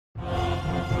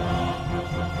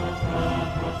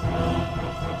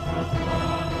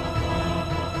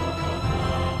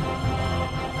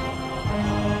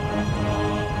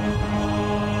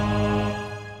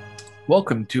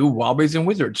Welcome to Wobblies and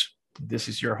Wizards. This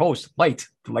is your host, Light,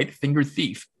 the Light Fingered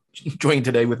Thief. Joining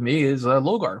today with me is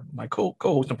Logar, my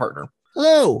co-host and partner.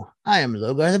 Hello, I am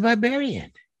Logar the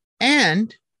Barbarian,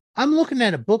 and I'm looking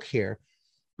at a book here.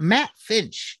 Matt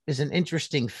Finch is an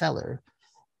interesting feller.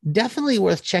 Definitely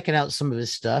worth checking out some of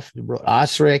his stuff. He wrote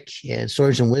Osric and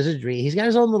Swords and Wizardry. He's got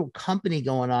his own little company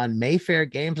going on, Mayfair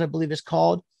Games, I believe it's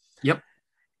called. Yep.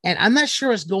 And I'm not sure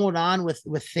what's going on with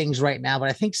things right now, but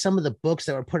I think some of the books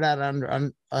that were put out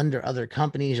under other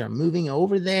companies are moving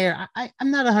over there. I'm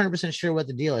not 100% sure what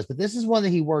the deal is, but this is one that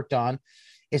he worked on.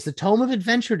 It's the Tome of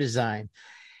Adventure Design.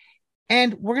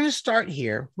 And we're going to start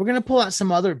here. We're going to pull out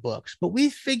some other books, but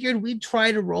we figured we'd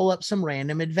try to roll up some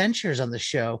random adventures on the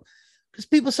show because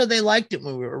people said they liked it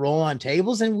when we were rolling on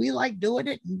tables, and we like doing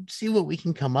it and see what we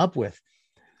can come up with.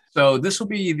 So this will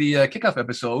be the kickoff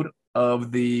episode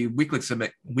of the weekly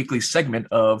segment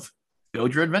of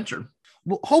Build Your Adventure.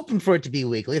 We're hoping for it to be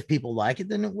weekly. If people like it,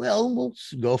 then it will, and we'll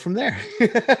go from there.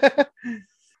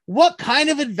 What kind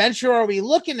of adventure are we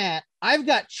looking at? I've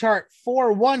got chart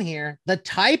 4-1 here. The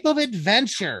type of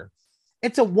adventure.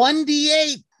 It's a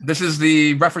 1d8. This is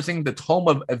the referencing the Tome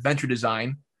of Adventure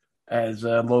Design, as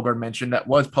Logar mentioned, that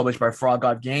was published by Frog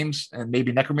God Games and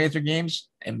maybe Necromancer Games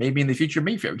and maybe in the future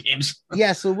Mayfair Games.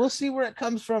 Yeah, so we'll see where it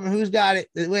comes from and who's got it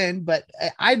when. But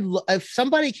if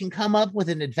somebody can come up with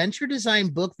an adventure design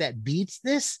book that beats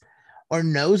this or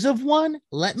knows of one,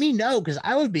 let me know, because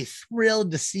I would be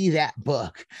thrilled to see that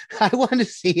book. I want to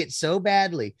see it so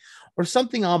badly, or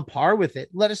something on par with it.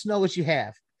 Let us know what you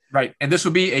have. Right. And this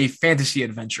will be a fantasy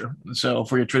adventure. So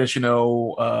for your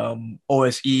traditional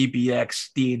OSE, BX,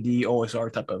 D&D,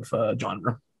 OSR type of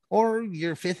genre. Or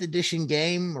your 5th edition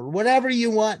game, or whatever you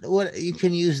want, what you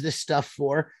can use this stuff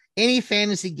for. Any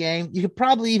fantasy game. You could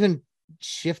probably even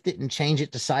shift it and change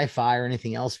it to sci-fi or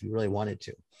anything else if you really wanted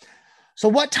to. So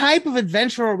what type of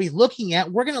adventure are we looking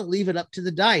at? We're going to leave it up to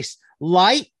the dice.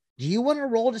 Light, do you want to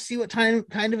roll to see what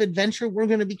kind of adventure we're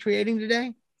going to be creating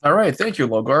today? All right. Thank you,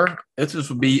 Logar. This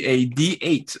will be a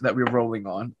D8 that we're rolling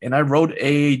on. And I wrote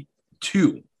a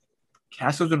 2.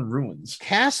 Castles and Ruins.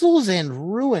 Castles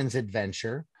and Ruins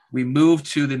adventure. We move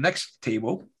to the next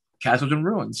table. Castles and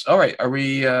Ruins. All right. Are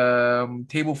we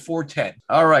table 410?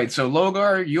 All right. So,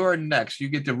 Logar, you're next. You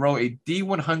get to roll a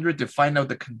D100 to find out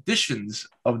the conditions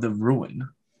of the ruin.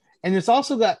 And it's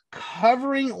also got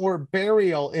covering or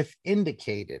burial if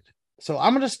indicated. So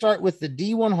I'm going to start with the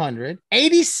D100.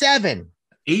 87.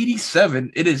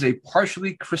 87. It is a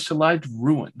partially crystallized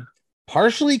ruin.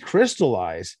 Partially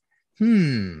crystallized. So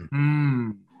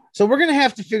we're going to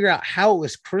have to figure out how it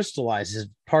was crystallized as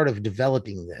part of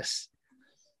developing this.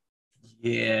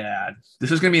 Yeah,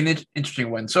 this is going to be an interesting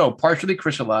one. So partially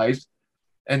crystallized,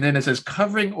 and then it says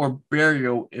covering or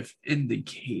burial if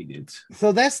indicated.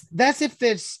 So that's if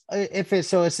it's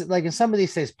so it's like in some of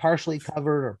these says partially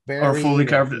covered or buried or fully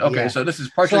covered. Okay, yeah. So this is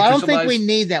partially. So I don't think we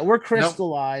need that. We're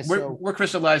crystallized. Nope. We're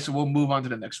crystallized, so we'll move on to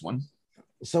the next one.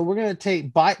 So we're going to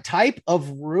take type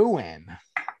of ruin.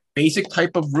 Basic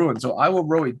type of ruin. So I will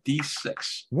roll a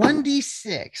D6.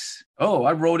 1d6. Oh,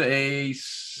 I wrote a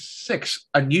 6.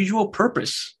 Unusual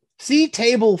purpose. See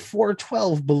table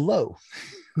 412 below.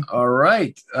 All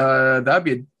right. That'd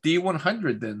be a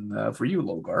D100 then for you,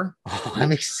 Logar. Oh,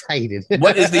 I'm excited.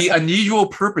 What is the unusual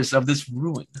purpose of this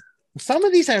ruin? Some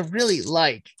of these I really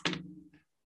like.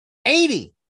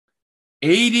 80.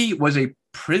 80 was a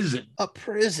prison. A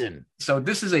prison. So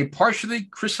this is a partially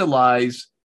crystallized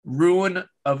ruin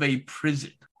of a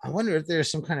prison. I wonder if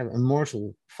there's some kind of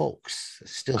immortal folks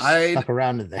still stuck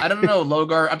around in there. I don't know,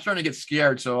 Logar. I'm starting to get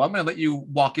scared, so I'm going to let you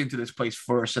walk into this place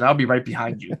first, and I'll be right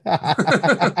behind you.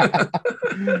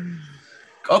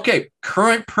 Okay,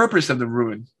 current purpose of the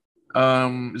ruin.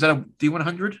 Is that a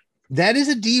D100? That is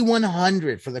a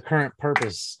D100 for the current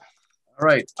purpose. All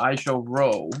right, I shall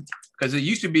roll, because it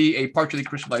used to be a partially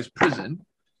crystallized prison.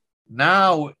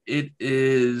 Now it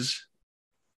is...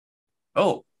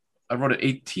 Oh, I wrote it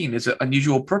 18. It's an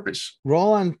unusual purpose.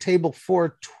 Roll on table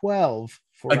 412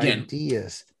 for again.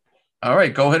 Ideas. All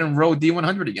right, go ahead and roll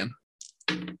D100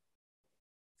 again.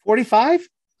 45?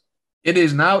 It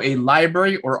is now a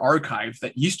library or archive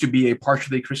that used to be a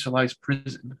partially crystallized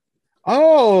prison.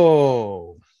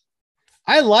 Oh,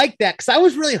 I like that, because I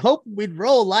was really hoping we'd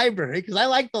roll library, because I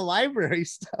like the library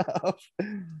stuff.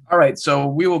 All right, so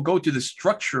we will go to the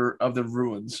structure of the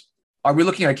ruins. Are we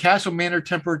looking at castle, manor,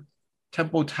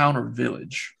 temple, town, or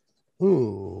village?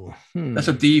 Ooh. That's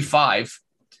a D5.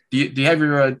 Do you have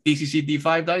your DCC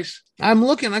D5 dice? I'm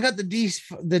looking. I got the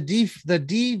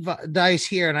D dice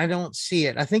here, and I don't see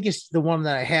it. I think it's the one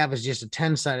that I have is just a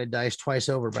 10-sided dice twice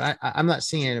over, but I'm not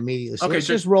seeing it immediately. So Okay, let's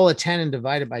just roll a 10 and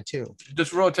divide it by 2.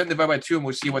 Just roll a 10 divided by 2, and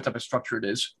we'll see what type of structure it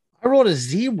is. I rolled a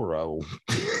 0.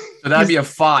 So that'd be a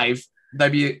 5.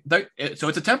 So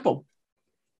it's a temple.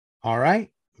 All right,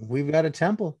 we've got a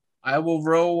temple. I will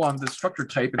roll on the structure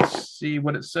type and see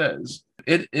what it says.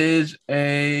 It is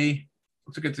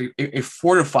looks like it's a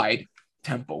fortified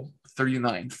temple.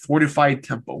 39 fortified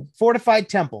temple. Fortified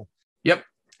temple. Yep.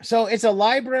 So it's a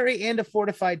library and a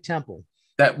fortified temple.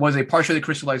 That was a partially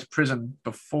crystallized prison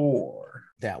before.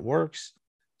 That works.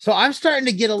 So I'm starting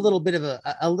to get a little bit of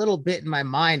a little bit in my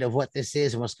mind of what this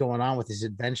is and what's going on with this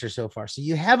adventure so far. So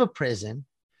you have a prison.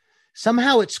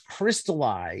 Somehow it's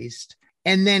crystallized.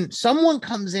 And then someone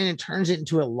comes in and turns it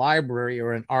into a library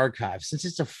or an archive. Since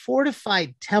it's a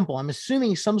fortified temple, I'm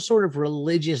assuming some sort of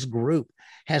religious group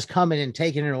has come in and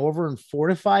taken it over and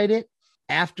fortified it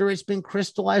after it's been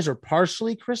crystallized or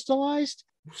partially crystallized.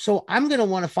 So I'm going to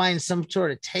want to find some sort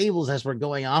of tables as we're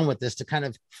going on with this to kind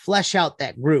of flesh out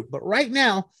that group. But right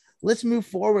now, let's move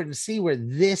forward and see where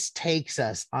this takes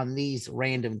us on these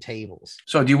random tables.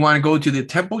 So do you want to go to the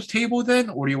temples table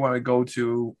then? Or do you want to go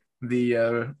to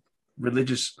the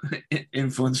religious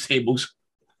influence tables?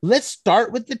 Let's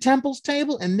start with the temples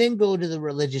table and then go to the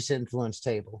religious influence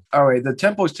table. All right, the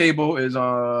temples table is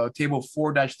table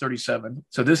 4-37.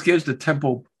 So this gives the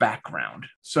temple background.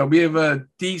 So we have a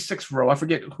D6 row. I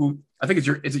forget who. I think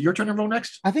is it your turn to roll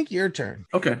next? I think your turn.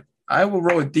 Okay, I will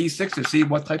roll a D6 to see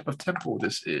what type of temple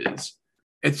this is.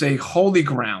 It's a holy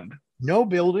ground. No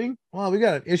building. Well, we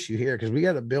got an issue here because we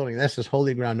got a building. That's just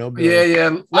holy ground. No building. Yeah.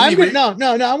 No.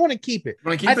 I want to keep it.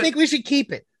 I think we should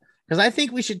keep it because I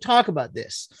think we should talk about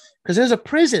this because there's a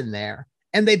prison there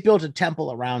and they built a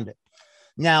temple around it.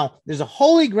 Now there's a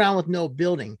holy ground with no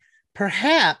building.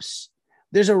 Perhaps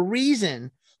there's a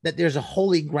reason that there's a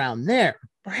holy ground there.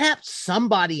 Perhaps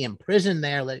somebody in prison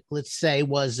there, let's say,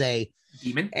 was a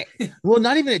demon. Well,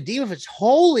 not even a demon. If it's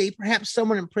holy, perhaps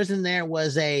someone in prison there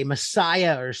was a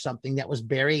messiah or something that was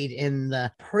buried in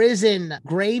the prison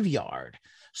graveyard.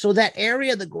 So that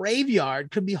area of the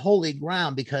graveyard could be holy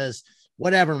ground because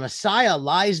whatever messiah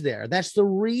lies there. That's the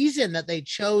reason that they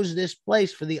chose this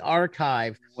place for the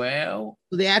archive. Well,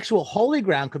 the actual holy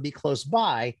ground could be close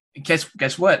by.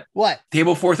 Guess what? What?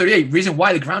 Table 438. Reason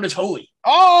why the ground is holy.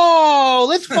 Oh,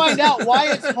 let's find out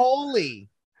why it's holy.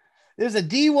 There's a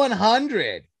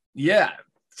D100. Yeah.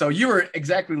 So you were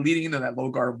exactly leading into that,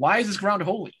 Logar. Why is this ground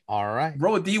holy? All right.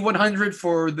 Roll a D100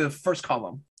 for the first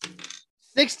column.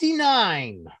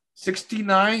 69.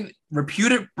 69,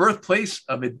 reputed birthplace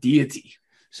of a deity.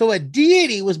 So a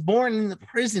deity was born in the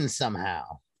prison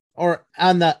somehow, or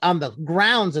on the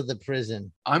grounds of the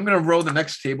prison. I'm going to roll the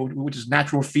next table, which is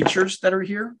natural features that are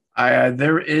here.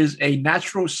 There is a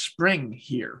natural spring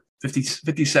here,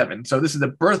 57. So this is the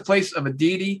birthplace of a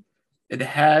deity. It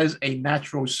has a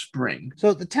natural spring.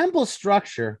 So the temple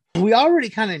structure, we already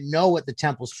kind of know what the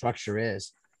temple structure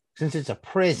is since it's a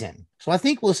prison. So I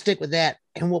think we'll stick with that.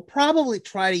 And we'll probably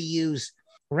try to use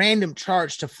random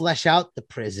charts to flesh out the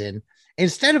prison.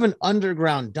 Instead of an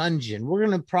underground dungeon, we're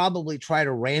going to probably try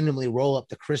to randomly roll up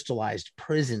the crystallized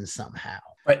prison somehow.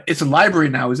 But it's a library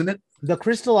now, isn't it? The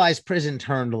crystallized prison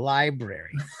turned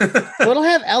library. So it'll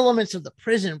have elements of the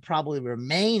prison probably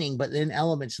remaining, but then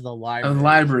elements of the library. A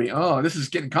library. Oh, this is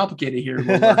getting complicated here.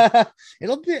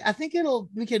 It'll be. I think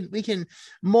we can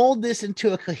mold this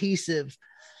into a cohesive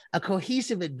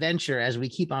adventure as we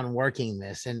keep on working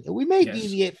this, and we may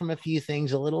deviate from a few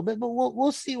things a little bit, but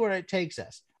we'll see where it takes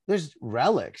us. There's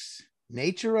relics.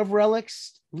 Nature of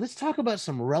relics. Let's talk about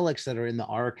some relics that are in the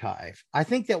archive. I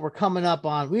think that we're coming up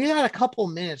on, we got a couple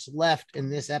minutes left in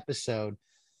this episode.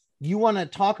 You want to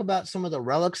talk about some of the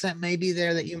relics that may be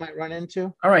there that you might run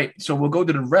into? All right. So we'll go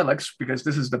to the relics because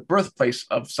this is the birthplace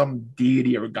of some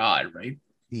deity or god, right?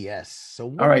 Yes.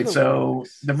 So all right. So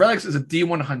relics? The relics is a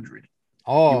D100.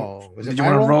 Oh, did you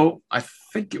want to roll? I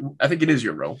think it is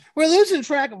your roll. We're losing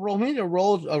track of roll. We need to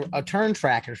roll a turn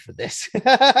tracker for this.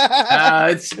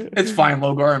 It's fine,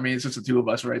 Logar. I mean, it's just the two of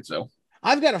us, right? So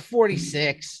I've got a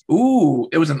 46. Ooh,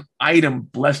 it was an item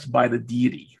blessed by the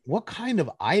deity. What kind of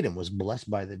item was blessed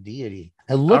by the deity?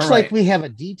 It looks like we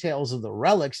have details of the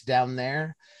relics down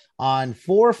there on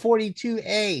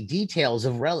 442A, details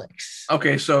of relics.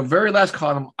 Okay, so very last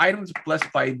column, items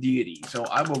blessed by deity. So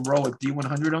I will roll a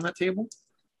D100 on that table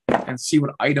and see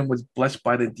what item was blessed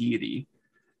by the deity.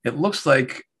 It looks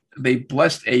like they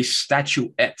blessed a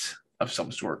statuette of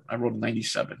some sort. I rolled a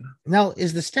 97. Now,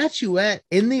 is the statuette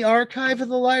in the archive of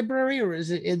the library or is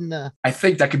it in the... I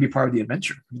think that could be part of the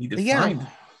adventure. We need to find.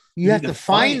 You You have need to to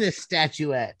find find it. this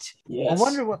statuette. I Yes.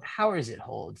 wonder what powers it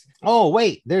holds. Oh,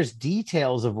 wait, there's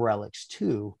details of relics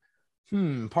too.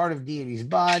 Part of deity's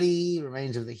body,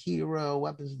 remains of the hero,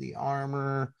 weapons of the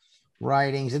armor,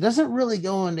 writings. It doesn't really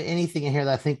go into anything in here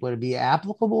that I think would be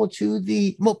applicable to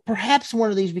the. Well, perhaps one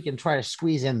of these we can try to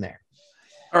squeeze in there.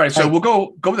 All right. So Like, we'll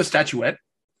go with the statuette,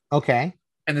 okay.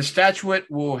 and the statuette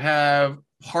will have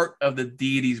part of the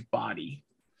deity's body.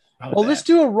 How about Well, let's that?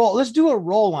 do a roll. Let's do a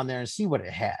roll on there and see what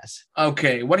it has.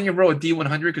 Okay. Why don't you roll a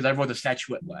D100 because I rolled the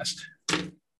statuette last.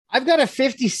 I've got a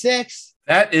 56.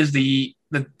 That is the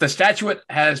statuette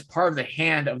has part of the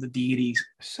hand of the deities.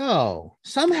 So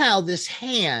somehow this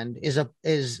hand is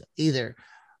either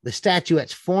the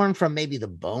statuette's formed from maybe the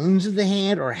bones of the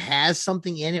hand, or has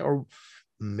something in it, or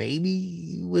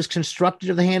maybe was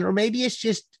constructed of the hand, or maybe it's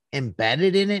just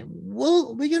embedded in it.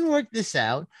 We can work this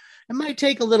out. It might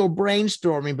take a little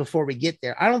brainstorming before we get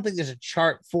there. I don't think there's a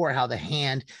chart for how the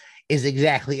hand is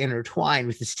exactly intertwined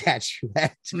with the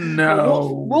statuette.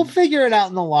 No. We'll figure it out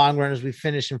in the long run as we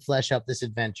finish and flesh out this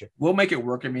adventure. We'll make it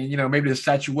work. I mean, maybe the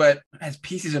statuette has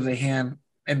pieces of the hand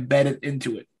embedded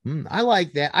into it. I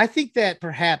like that. I think that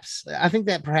perhaps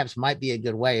might be a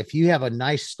good way. If you have a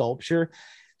nice sculpture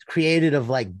created of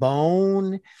like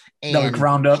bone and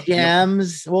ground up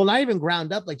gems, well, not even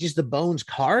ground up, like just the bones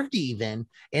carved even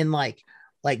in like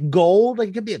gold. Like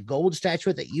it could be a gold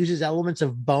statuette that uses elements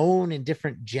of bone and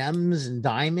different gems and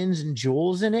diamonds and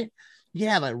jewels in it. You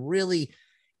have a really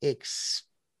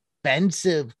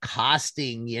expensive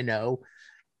costing,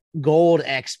 gold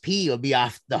XP will be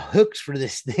off the hooks for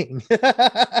this thing.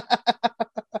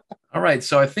 All right.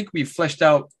 So I think we fleshed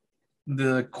out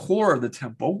the core of the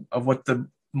temple of what the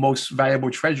most valuable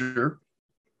treasure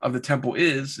of the temple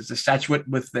is the statuette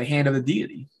with the hand of the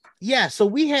deity. Yeah. So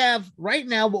we have right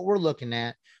now what we're looking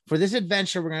at for this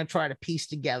adventure. We're going to try to piece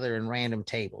together in random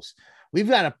tables. We've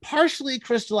got a partially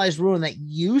crystallized ruin that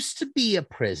used to be a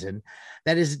prison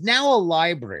that is now a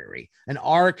library, an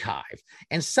archive.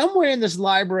 And somewhere in this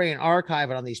library and archive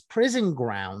and on these prison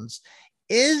grounds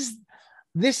is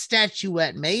this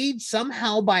statuette made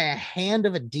somehow by a hand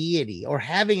of a deity, or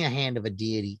having a hand of a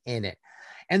deity in it.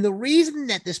 And the reason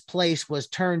that this place was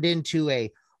turned into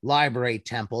a library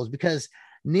temple is because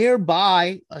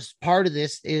nearby, as part of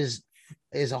this, is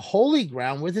a holy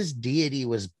ground where this deity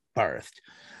was birthed.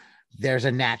 There's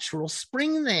a natural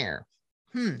spring there.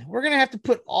 We're going to have to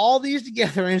put all these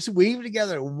together and weave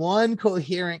together one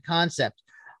coherent concept.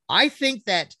 I think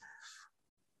that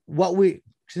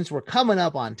since we're coming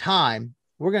up on time,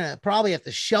 we're going to probably have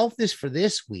to shelf this for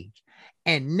this week.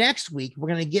 And next week, we're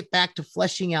going to get back to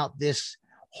fleshing out this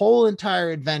whole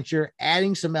entire adventure,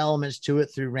 adding some elements to it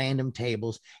through random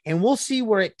tables, and we'll see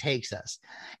where it takes us.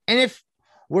 And if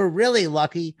we're really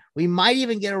lucky, we might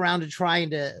even get around to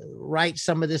trying to write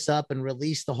some of this up and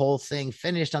release the whole thing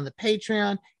finished on the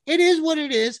Patreon. It is what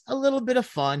it is, a little bit of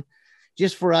fun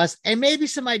just for us, and maybe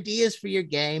some ideas for your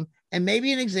game, and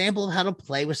maybe an example of how to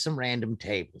play with some random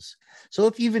tables. So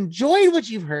if you've enjoyed what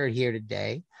you've heard here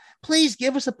today, please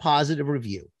give us a positive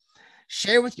review.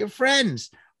 Share with your friends,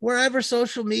 wherever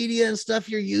social media and stuff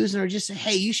you're using, or just say,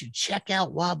 hey, you should check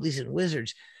out Wobblies and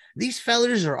Wizards. These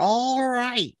fellers are all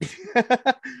right.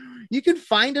 You can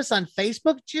find us on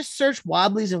Facebook. Just search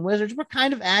Wobblies and Wizards. We're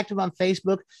kind of active on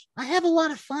Facebook. I have a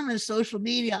lot of fun on social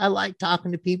media. I like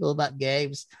talking to people about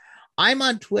games. I'm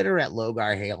on Twitter at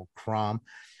Logar Hale Crom.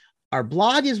 Our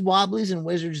blog is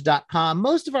wobbliesandwizards.com.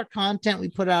 Most of our content we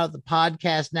put out of the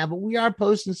podcast now, but we are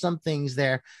posting some things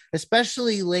there,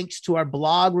 especially links to our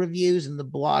blog reviews and the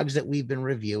blogs that we've been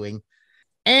reviewing.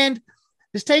 And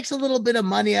this takes a little bit of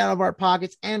money out of our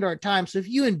pockets and our time. So if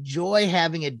you enjoy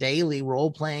having a daily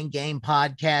role-playing game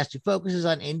podcast who focuses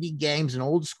on indie games and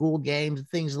old school games and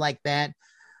things like that,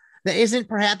 that isn't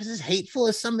perhaps as hateful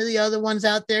as some of the other ones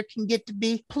out there can get to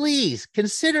be, please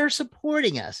consider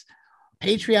supporting us.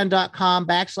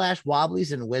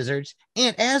 Patreon.com/Wobblies and Wizards.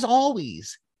 And as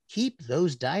always, keep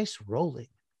those dice rolling.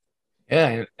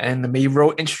 Yeah, and may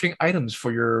roll interesting items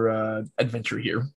for your adventure here.